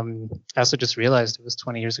 I also just realized it was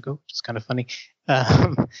 20 years ago, which is kind of funny.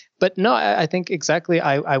 But no, I think exactly.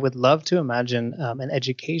 I would love to imagine an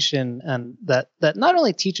education and that not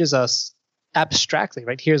only teaches us abstractly,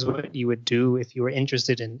 right? Here's what you would do if you were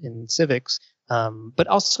interested in civics, but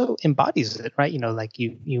also embodies it, right? Like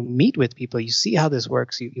you meet with people, you see how this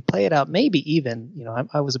works, you play it out. Maybe even,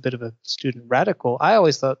 I was a bit of a student radical. I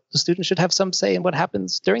always thought the student should have some say in what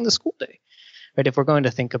happens during the school day. Right? If we're going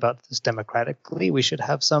to think about this democratically, we should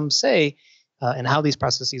have some say in how these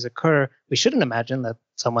processes occur. We shouldn't imagine that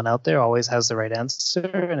someone out there always has the right answer,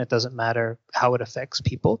 and it doesn't matter how it affects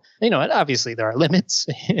people. And obviously there are limits.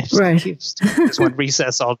 Right. If students want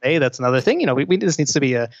recess all day, that's another thing. This needs to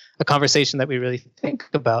be a conversation that we really think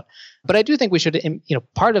about. But I do think we should.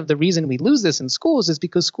 Part of the reason we lose this in schools is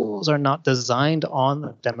because schools are not designed on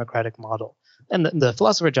the democratic model. And the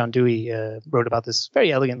philosopher John Dewey wrote about this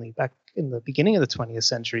very elegantly back in the beginning of the 20th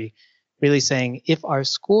century, really saying if our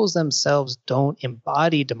schools themselves don't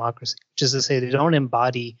embody democracy, which is to say they don't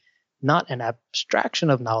embody not an abstraction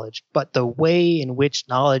of knowledge, but the way in which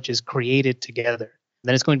knowledge is created together,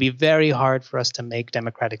 then it's going to be very hard for us to make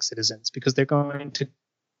democratic citizens, because they're going to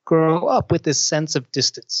grow up with this sense of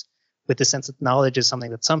distance, with the sense that knowledge is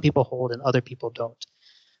something that some people hold and other people don't.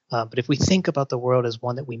 But if we think about the world as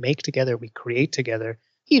one that we make together, we create together,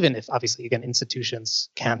 even if obviously, again, institutions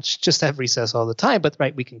can't just have recess all the time, but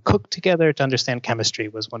right, we can cook together. To understand chemistry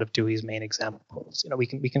was one of Dewey's main examples. We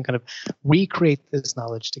can kind of recreate this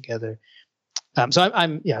knowledge together. So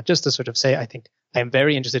I'm just to sort of say, I think I'm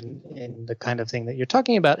very interested in the kind of thing that you're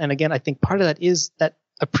talking about. And again, I think part of that is that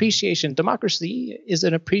appreciation. Democracy is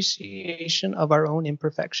an appreciation of our own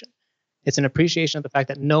imperfection. It's an appreciation of the fact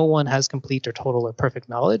that no one has complete or total or perfect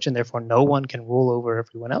knowledge, and therefore no one can rule over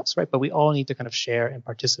everyone else, right? But we all need to kind of share and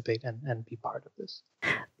participate and be part of this.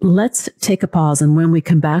 Let's take a pause, and when we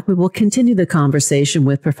come back, we will continue the conversation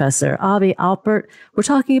with Professor Avi Alpert. We're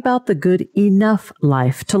talking about the good enough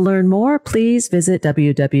life. To learn more, please visit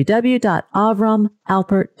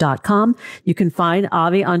www.avramalpert.com. You can find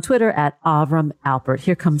Avi on Twitter at Avram Alpert.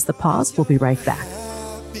 Here comes the pause. We'll be right back.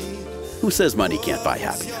 Who says money can't buy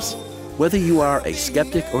happiness? Whether you are a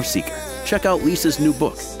skeptic or seeker, check out Lisa's new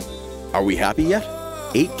book. Are we happy yet?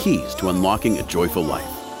 8 Keys to Unlocking a Joyful Life.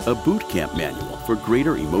 A boot camp manual for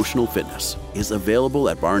greater emotional fitness is available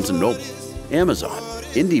at Barnes & Noble, Amazon,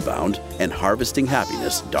 IndieBound, and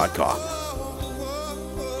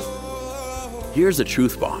HarvestingHappiness.com. Here's a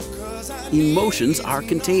truth bomb. Emotions are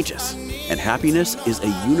contagious, and happiness is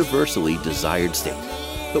a universally desired state.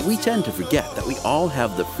 But we tend to forget that we all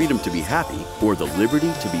have the freedom to be happy or the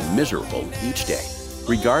liberty to be miserable each day,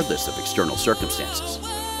 regardless of external circumstances.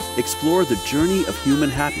 Explore the journey of human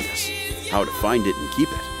happiness, how to find it and keep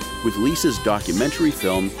it, with Lisa's documentary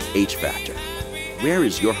film, H Factor. Where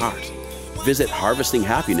is your heart? Visit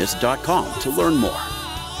HarvestingHappiness.com to learn more.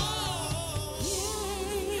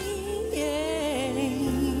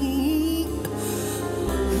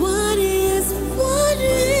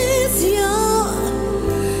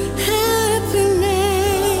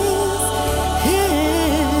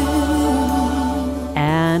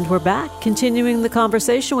 We're back, continuing the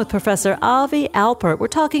conversation with Professor Avi Alpert. We're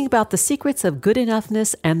talking about the secrets of good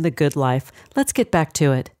enoughness and the good life. Let's get back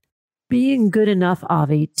to it. Being good enough,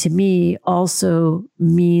 Avi, to me also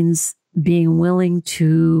means being willing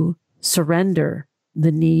to surrender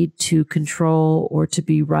the need to control or to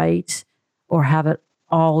be right or have it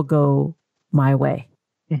all go my way.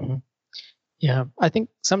 Mm-hmm. Yeah, I think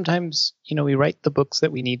sometimes, we write the books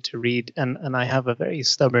that we need to read, and I have a very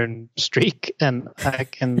stubborn streak, and I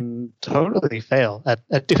can totally fail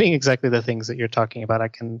at doing exactly the things that you're talking about. I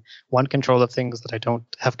can want control of things that I don't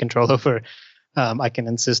have control over. I can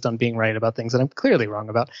insist on being right about things that I'm clearly wrong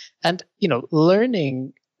about. And,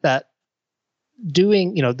 learning that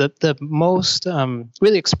doing, the most,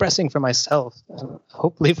 really expressing for myself,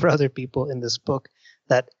 hopefully for other people in this book,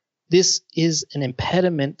 that this is an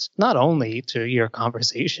impediment not only to your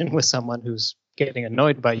conversation with someone who's getting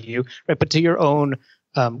annoyed by you, right, but to your own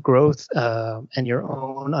growth and your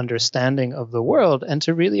own understanding of the world, and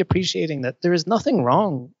to really appreciating that there is nothing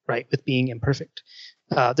wrong, right, with being imperfect.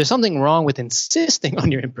 There's something wrong with insisting on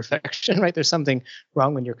your imperfection, right? There's something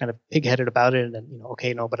wrong when you're kind of pig-headed about it and,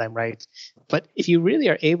 okay, no, but I'm right. But if you really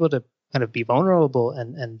are able to kind of be vulnerable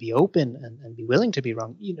and be open and be willing to be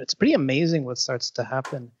wrong, it's pretty amazing what starts to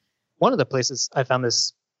happen. One of the places I found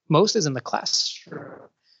this most is in the classroom.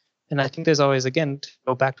 And I think there's always, again, to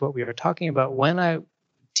go back to what we were talking about, when I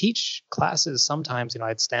teach classes, sometimes,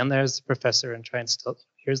 I'd stand there as the professor and try and still,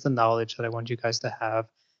 here's the knowledge that I want you guys to have,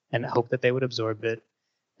 and hope that they would absorb it.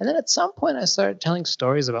 And then at some point I started telling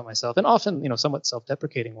stories about myself, and often, somewhat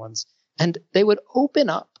self-deprecating ones. And they would open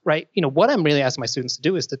up, right? What I'm really asking my students to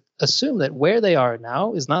do is to assume that where they are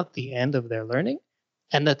now is not the end of their learning,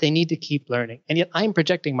 and that they need to keep learning. And yet I'm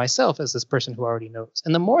projecting myself as this person who already knows.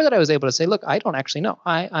 And the more that I was able to say, look, I don't actually know.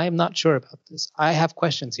 I'm not sure about this. I have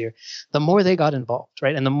questions here. The more they got involved,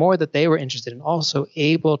 right? And the more that they were interested and also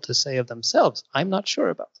able to say of themselves, I'm not sure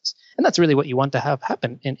about this. And that's really what you want to have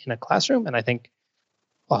happen in a classroom. And I think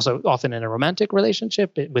also often in a romantic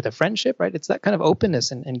relationship, with a friendship, right? It's that kind of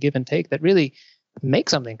openness and give and take that really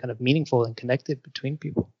makes something kind of meaningful and connected between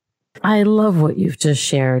people. I love what you've just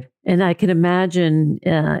shared. And I can imagine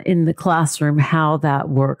in the classroom how that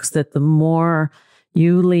works, that the more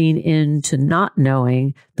you lean into not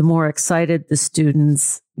knowing, the more excited the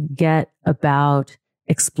students get about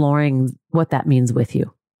exploring what that means with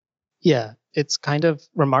you. Yeah, it's kind of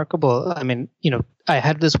remarkable. I mean, I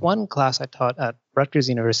had this one class I taught at Rutgers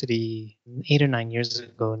University 8 or 9 years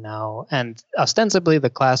ago now, and ostensibly the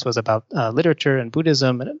class was about literature and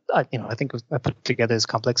Buddhism, and I think I put together this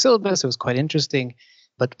complex syllabus. It was quite interesting,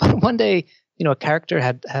 but one day, a character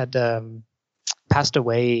had passed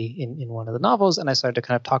away in one of the novels, and I started to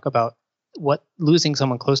kind of talk about what losing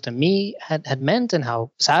someone close to me had meant, and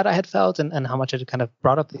how sad I had felt, and how much it had kind of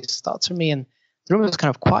brought up these thoughts for me. And the room was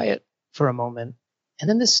kind of quiet for a moment, and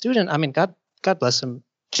then this student, I mean, God bless him,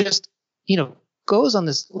 just goes on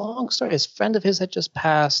this long story. His friend of his had just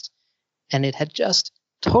passed, and it had just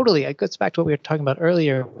totally, it goes back to what we were talking about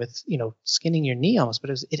earlier with, skinning your knee almost, but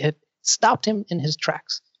it had stopped him in his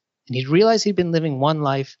tracks. And he realized he'd been living one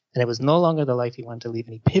life, and it was no longer the life he wanted to live,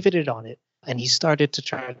 and he pivoted on it, and he started to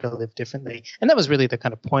try to live differently. And that was really the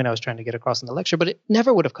kind of point I was trying to get across in the lecture, but it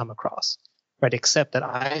never would have come across, right? Except that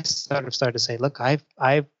I sort of started to say, look, I've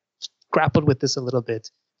grappled with this a little bit.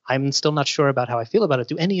 I'm still not sure about how I feel about it.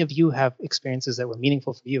 Do any of you have experiences that were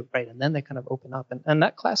meaningful for you, right? And then they kind of open up. And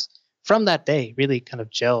that class, from that day, really kind of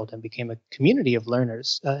gelled and became a community of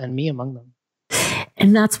learners, and me among them.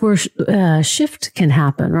 And that's where shift can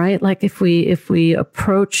happen, right? Like if we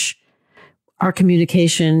approach our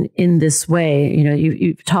communication in this way,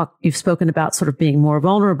 you've spoken about sort of being more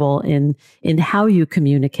vulnerable in how you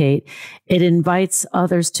communicate. It invites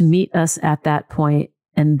others to meet us at that point.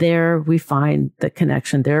 And there we find the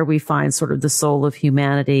connection. There we find sort of the soul of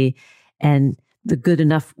humanity, and the good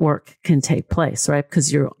enough work can take place, right?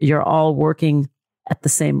 Because you're all working at the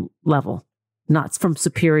same level, not from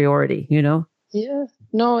superiority, Yeah,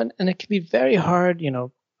 no, and it can be very hard,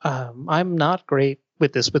 I'm not great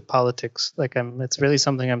with politics. It's really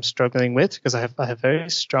something I'm struggling with, because I have very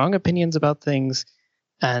strong opinions about things.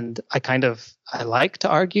 And I like to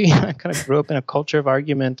argue. I kind of grew up in a culture of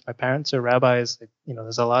argument. My parents are rabbis.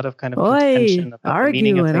 There's a lot of kind of contention about the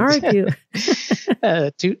meaning of things.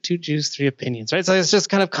 Argue. Two Jews, three opinions, right? So it's just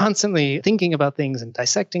kind of constantly thinking about things and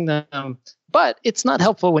dissecting them. But it's not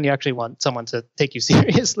helpful when you actually want someone to take you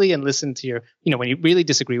seriously and listen to your, when you really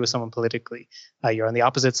disagree with someone politically, you're on the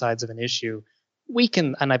opposite sides of an issue. We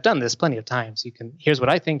can, and I've done this plenty of times, here's what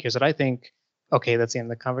I think. Okay, that's the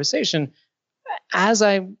end of the conversation. As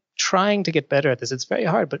I'm trying to get better at this, it's very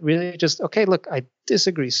hard, but really just, okay, look, I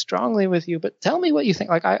disagree strongly with you, but tell me what you think.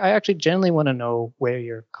 I actually genuinely want to know where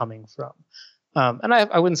you're coming from. And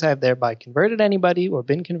I wouldn't say I've thereby converted anybody or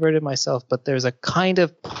been converted myself, but there's a kind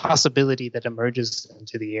of possibility that emerges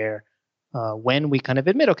into the air when we kind of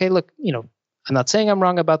admit, okay, look, I'm not saying I'm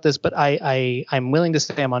wrong about this, but I'm willing to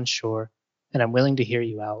say I'm unsure, and I'm willing to hear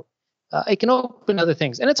you out. It can open other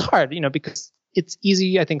things. And it's hard, because it's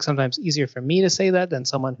easy, I think sometimes easier for me to say that than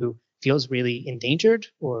someone who feels really endangered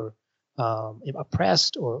or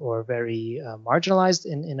oppressed or very marginalized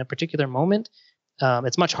in a particular moment.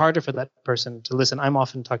 It's much harder for that person to listen. I'm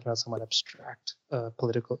often talking about somewhat abstract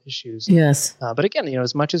political issues. Yes. But again,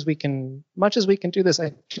 as much as we can do this,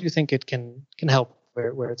 I do think it can help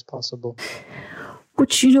where it's possible.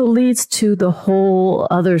 Which, leads to the whole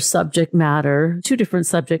other subject matter, two different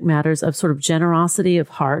subject matters of sort of generosity of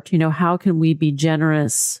heart. How can we be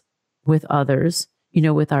generous with others,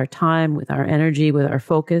 with our time, with our energy, with our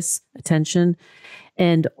focus, attention,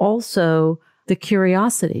 and also the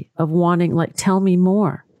curiosity of wanting, tell me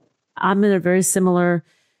more. I'm in a very similar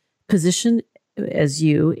position as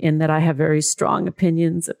you in that I have very strong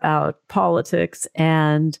opinions about politics,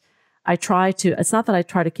 and it's not that I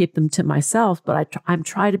try to keep them to myself, but I'm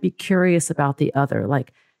trying to be curious about the other.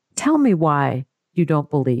 Tell me why you don't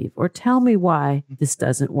believe, or tell me why this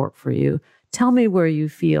doesn't work for you. Tell me where you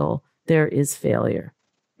feel there is failure.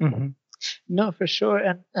 Mm-hmm. No, for sure.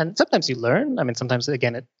 And sometimes you learn. I mean, sometimes,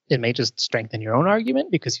 again, it may just strengthen your own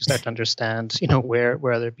argument because you start to understand,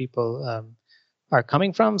 where other people are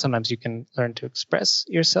coming from. Sometimes you can learn to express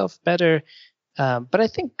yourself better. But I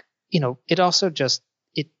think, it also just,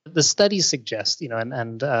 the studies suggest,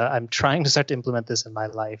 and I'm trying to start to implement this in my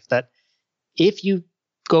life, that if you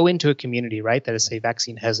go into a community, right, that is, say,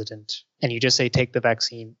 vaccine hesitant, and you just say, take the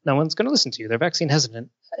vaccine, no one's going to listen to you. They're vaccine hesitant.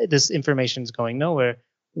 This information is going nowhere.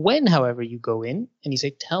 When, however, you go in and you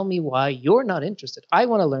say, tell me why you're not interested. I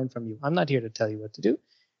want to learn from you. I'm not here to tell you what to do.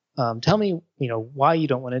 Tell me, why you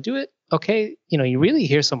don't want to do it. Okay. You really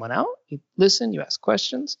hear someone out. You listen, you ask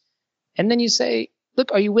questions, and then you say,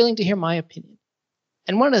 look, are you willing to hear my opinion?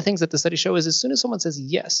 And one of the things that the studies show is as soon as someone says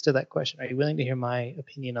yes to that question, are you willing to hear my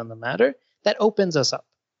opinion on the matter? That opens us up.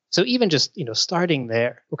 So even just, starting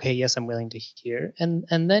there, okay, yes, I'm willing to hear. And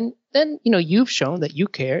then, you've shown that you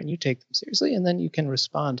care and you take them seriously, and then you can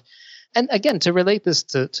respond. And again, to relate this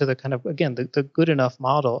to the kind of, again, the good enough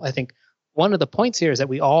model, I think one of the points here is that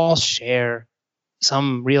we all share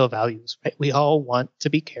some real values, right? We all want to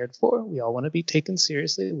be cared for. We all want to be taken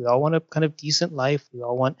seriously. We all want a kind of decent life. We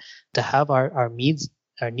all want to have our needs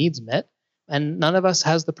met. And none of us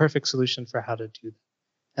has the perfect solution for how to do that.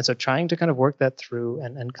 And so trying to kind of work that through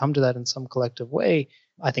and come to that in some collective way,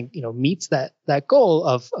 I think, meets that goal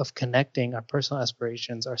of connecting our personal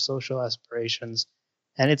aspirations, our social aspirations.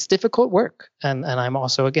 And it's difficult work. And I'm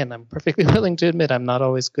also, again, I'm perfectly willing to admit I'm not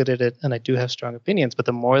always good at it, and I do have strong opinions. But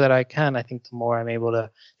the more that I can, I think the more I'm able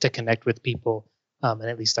to connect with people and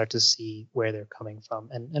at least start to see where they're coming from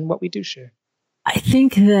and what we do share. I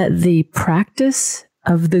think that the practice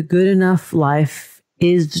of the good enough life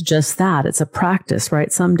is just that. It's a practice,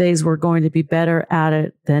 right? Some days we're going to be better at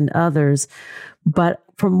it than others. But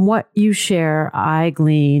from what you share, I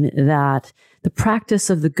glean that the practice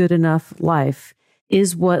of the good enough life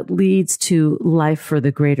is what leads to life for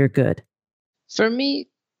the greater good. For me,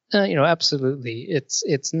 absolutely.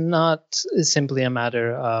 It's not simply a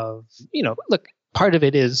matter of, look, part of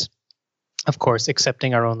it is, of course,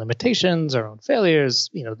 accepting our own limitations, our own failures,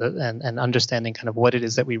 and understanding kind of what it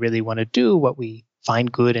is that we really want to do, what we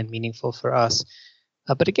find good and meaningful for us.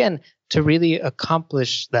 But again, to really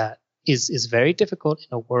accomplish that is very difficult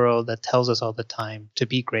in a world that tells us all the time to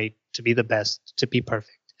be great, to be the best, to be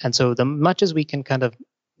perfect. And so the much as we can kind of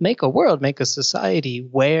make a society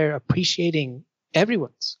where appreciating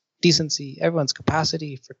everyone's decency, everyone's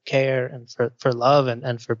capacity for care and for love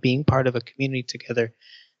and for being part of a community together,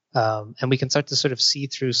 and we can start to sort of see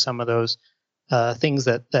through some of those things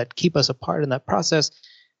that keep us apart in that process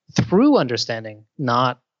through understanding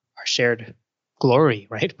not our shared glory,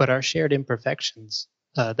 right, but our shared imperfections.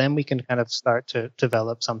 Then we can kind of start to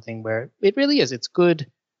develop something where it really is. It's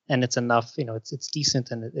good. And it's enough, it's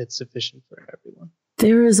decent and it's sufficient for everyone.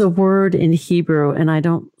 There is a word in Hebrew, and I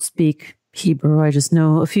don't speak Hebrew. I just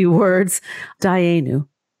know a few words. Dayenu,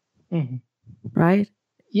 right?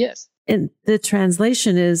 Yes. And the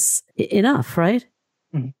translation is enough, right?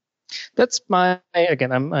 Mm-hmm. That's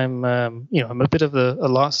again, I'm a bit of a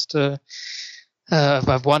lost,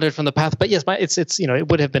 I've wandered from the path, but yes, it's it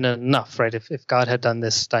would have been enough, right? If God had done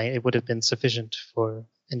this, it would have been sufficient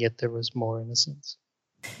and yet there was more in a sense.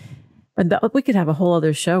 But we could have a whole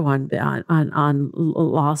other show on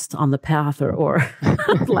lost on the path or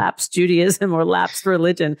lapsed Judaism or lapsed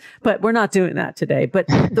religion, but we're not doing that today. But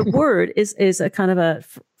the word is a kind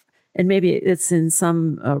of and maybe it's in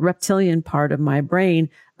some reptilian part of my brain,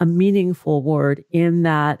 a meaningful word in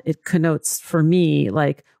that it connotes for me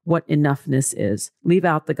like what enoughness is. Leave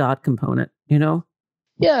out the God component,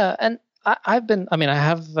 Yeah, and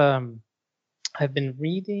I I've been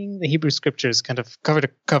reading the Hebrew Scriptures kind of cover to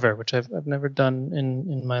cover, which I've never done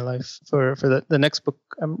in my life for the next book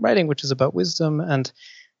I'm writing, which is about wisdom. And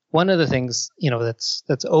one of the things,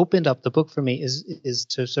 that's opened up the book for me is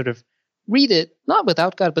to sort of read it, not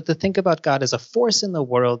without God, but to think about God as a force in the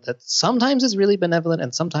world that sometimes is really benevolent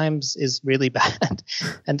and sometimes is really bad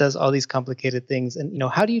and does all these complicated things. And,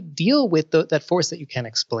 how do you deal with that force that you can't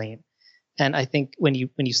explain? And I think when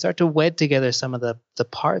you start to wed together some of the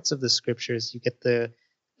parts of the scriptures, you get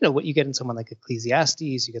what you get in someone like Ecclesiastes.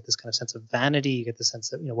 You get this kind of sense of vanity. You get the sense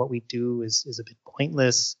that what we do is a bit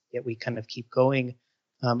pointless, yet we kind of keep going.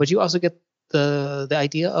 But you also get the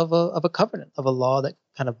idea of a covenant, of a law that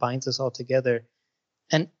kind of binds us all together.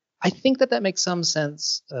 And I think that makes some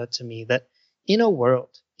sense to me, that in a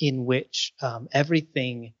world in which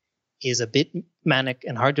everything is a bit manic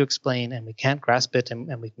and hard to explain, and we can't grasp it,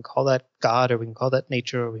 and we can call that God, or we can call that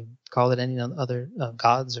nature, or we can call it any other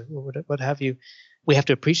gods, or what have you. We have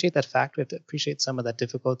to appreciate that fact. We have to appreciate some of that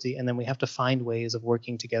difficulty, and then we have to find ways of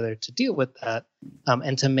working together to deal with that,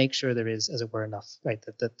 and to make sure there is, as it were, enough, right?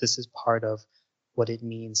 That this is part of what it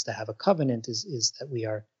means to have a covenant, is that we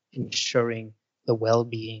are ensuring the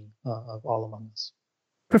well-being of all among us.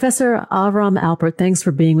 Professor Avram Alpert, thanks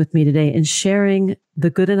for being with me today and sharing the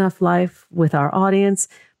Good Enough Life with our audience.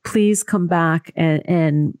 Please come back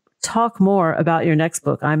and talk more about your next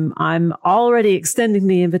book. I'm already extending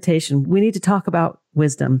the invitation. We need to talk about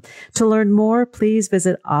wisdom. To learn more, please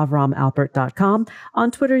visit avramalpert.com. On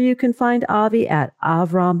Twitter, you can find Avi at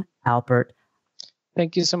Avram Alpert.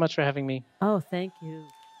 Thank you so much for having me. Oh, thank you.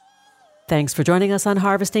 Thanks for joining us on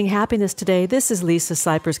Harvesting Happiness today. This is Lisa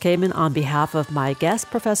Cypers-Kamen on behalf of my guest,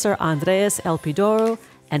 Professor Andreas Elpidoro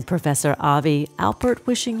and Professor Avi Alpert,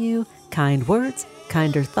 wishing you kind words,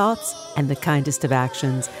 kinder thoughts, and the kindest of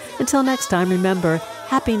actions. Until next time, remember,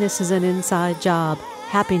 happiness is an inside job.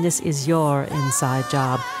 Happiness is your inside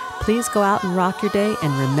job. Please go out and rock your day,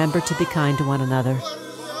 and remember to be kind to one another.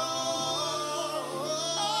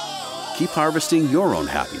 Keep harvesting your own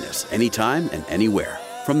happiness anytime and anywhere,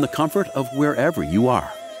 from the comfort of wherever you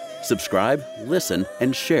are. Subscribe, listen,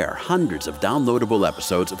 and share hundreds of downloadable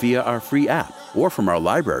episodes via our free app or from our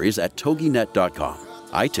libraries at toginet.com,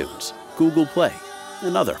 iTunes, Google Play,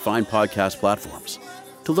 and other fine podcast platforms.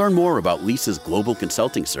 To learn more about Lisa's global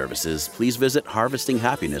consulting services, please visit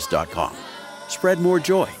harvestinghappiness.com. Spread more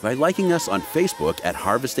joy by liking us on Facebook at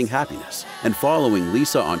Harvesting Happiness and following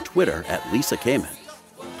Lisa on Twitter at Lisa Kamen.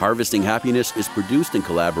 Harvesting Happiness is produced in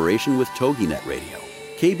collaboration with TogiNet Radio,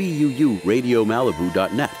 KBUU Radio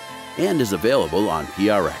Malibu.net, and is available on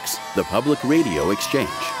PRX, the Public Radio Exchange.